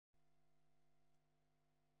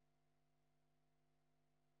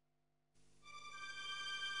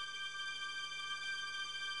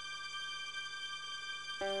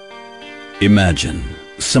Imagine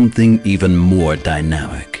something even more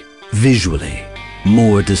dynamic, visually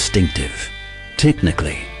more distinctive,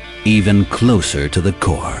 technically even closer to the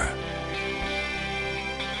core.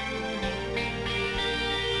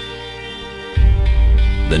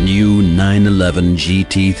 The new 911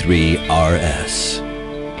 GT3 RS.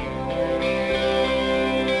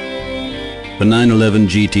 The 911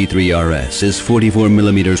 GT3 RS is 44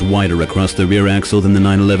 millimeters wider across the rear axle than the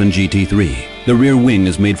 911 GT3. The rear wing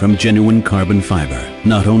is made from genuine carbon fiber.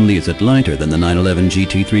 Not only is it lighter than the 911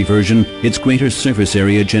 GT3 version, its greater surface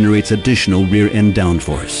area generates additional rear-end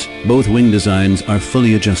downforce. Both wing designs are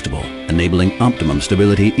fully adjustable, enabling optimum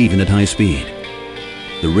stability even at high speed.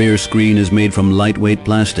 The rear screen is made from lightweight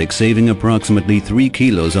plastic, saving approximately 3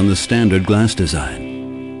 kilos on the standard glass design.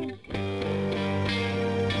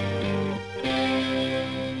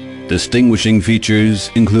 Distinguishing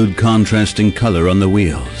features include contrasting color on the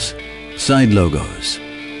wheels, side logos,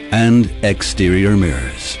 and exterior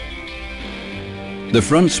mirrors. The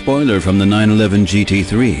front spoiler from the 911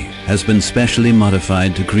 GT3 has been specially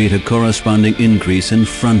modified to create a corresponding increase in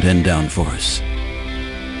front-end downforce.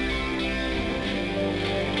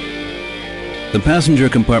 The passenger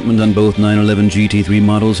compartment on both 911 GT3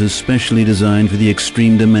 models is specially designed for the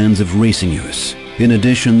extreme demands of racing use. In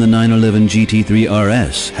addition, the 911 GT3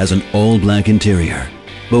 RS has an all-black interior.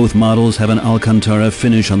 Both models have an Alcantara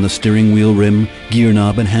finish on the steering wheel rim, gear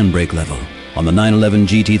knob and handbrake level. On the 911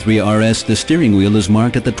 GT3 RS, the steering wheel is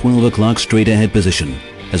marked at the 12 o'clock straight-ahead position.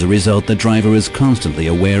 As a result, the driver is constantly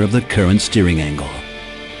aware of the current steering angle.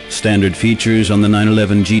 Standard features on the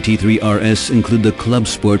 911 GT3 RS include the Club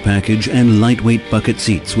Sport package and lightweight bucket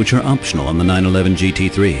seats, which are optional on the 911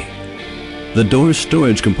 GT3. The door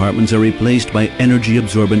storage compartments are replaced by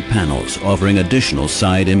energy-absorbent panels, offering additional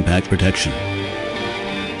side impact protection.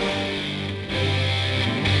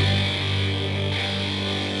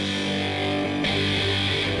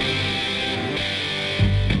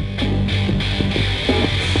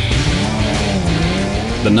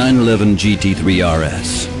 The 911 GT3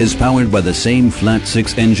 RS is powered by the same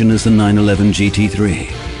flat-six engine as the 911 GT3.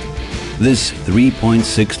 This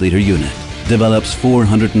 3.6-liter unit develops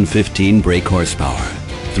 415 brake horsepower,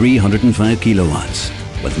 305 kilowatts,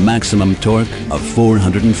 with maximum torque of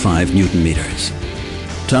 405 Newton meters.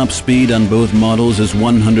 Top speed on both models is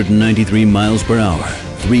 193 miles per hour,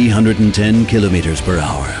 310 kilometers per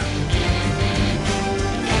hour.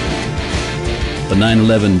 The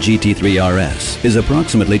 911 GT3 RS is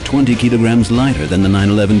approximately 20 kilograms lighter than the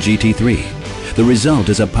 911 GT3. The result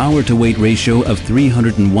is a power-to-weight ratio of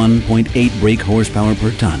 301.8 brake horsepower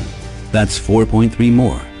per ton. That's 4.3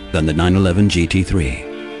 more than the 911 GT3.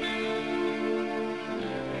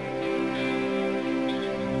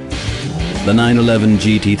 The 911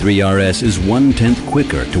 GT3 RS is 1/10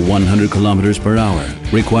 quicker to 100 kilometers per hour,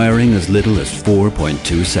 requiring as little as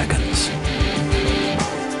 4.2 seconds.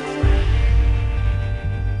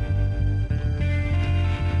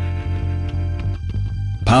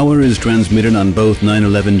 Power is transmitted on both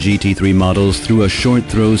 911 GT3 models through a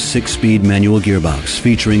short-throw 6-speed manual gearbox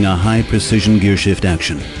featuring a high-precision gearshift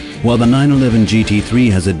action. While the 911 GT3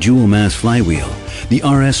 has a dual-mass flywheel, the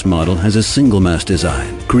RS model has a single-mass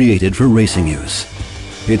design created for racing use.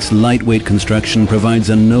 Its lightweight construction provides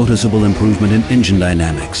a noticeable improvement in engine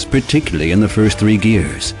dynamics, particularly in the first 3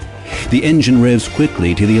 gears. The engine revs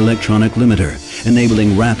quickly to the electronic limiter,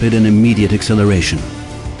 enabling rapid and immediate acceleration.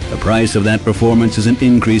 The price of that performance is an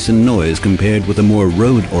increase in noise compared with a more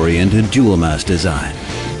road-oriented dual-mass design.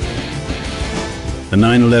 The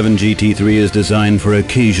 911 GT3 is designed for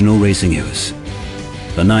occasional racing use.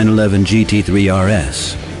 The 911 GT3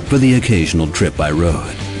 RS for the occasional trip by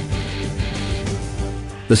road.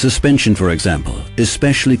 The suspension, for example, is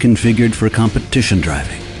specially configured for competition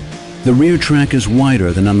driving. The rear track is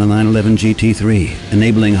wider than on the 911 GT3,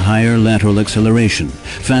 enabling higher lateral acceleration,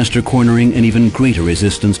 faster cornering, and even greater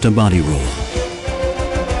resistance to body roll.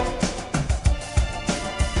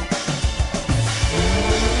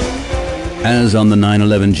 As on the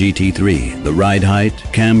 911 GT3, the ride height,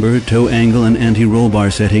 camber, toe angle, and anti-roll bar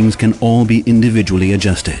settings can all be individually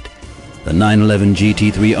adjusted. The 911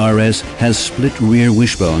 GT3 RS has split rear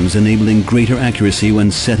wishbones, enabling greater accuracy when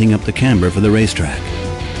setting up the camber for the racetrack.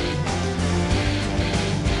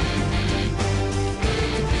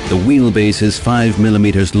 The wheelbase is 5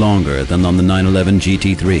 millimeters longer than on the 911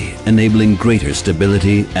 GT3, enabling greater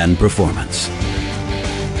stability and performance.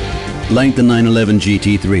 Like the 911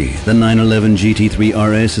 GT3, the 911 GT3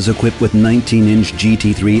 RS is equipped with 19-inch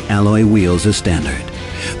GT3 alloy wheels as standard.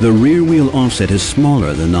 The rear wheel offset is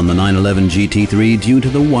smaller than on the 911 GT3 due to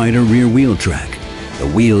the wider rear wheel track. The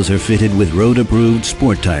wheels are fitted with road-approved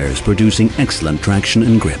sport tires, producing excellent traction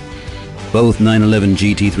and grip. Both 911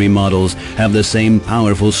 GT3 models have the same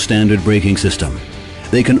powerful standard braking system.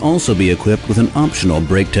 They can also be equipped with an optional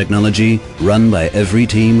brake technology run by every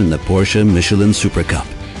team in the Porsche Michelin Super Cup,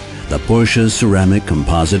 the Porsche Ceramic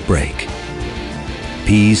Composite Brake,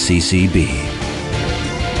 PCCB.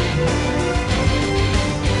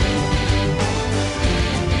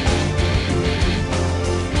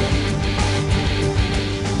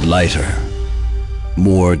 Lighter,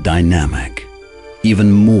 more dynamic,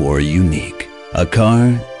 even more unique. A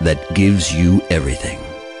car that gives you everything.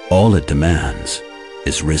 All it demands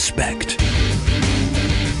is respect.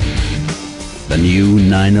 The new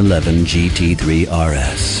 911 GT3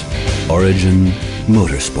 RS. Origin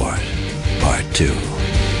Motorsport Part 2.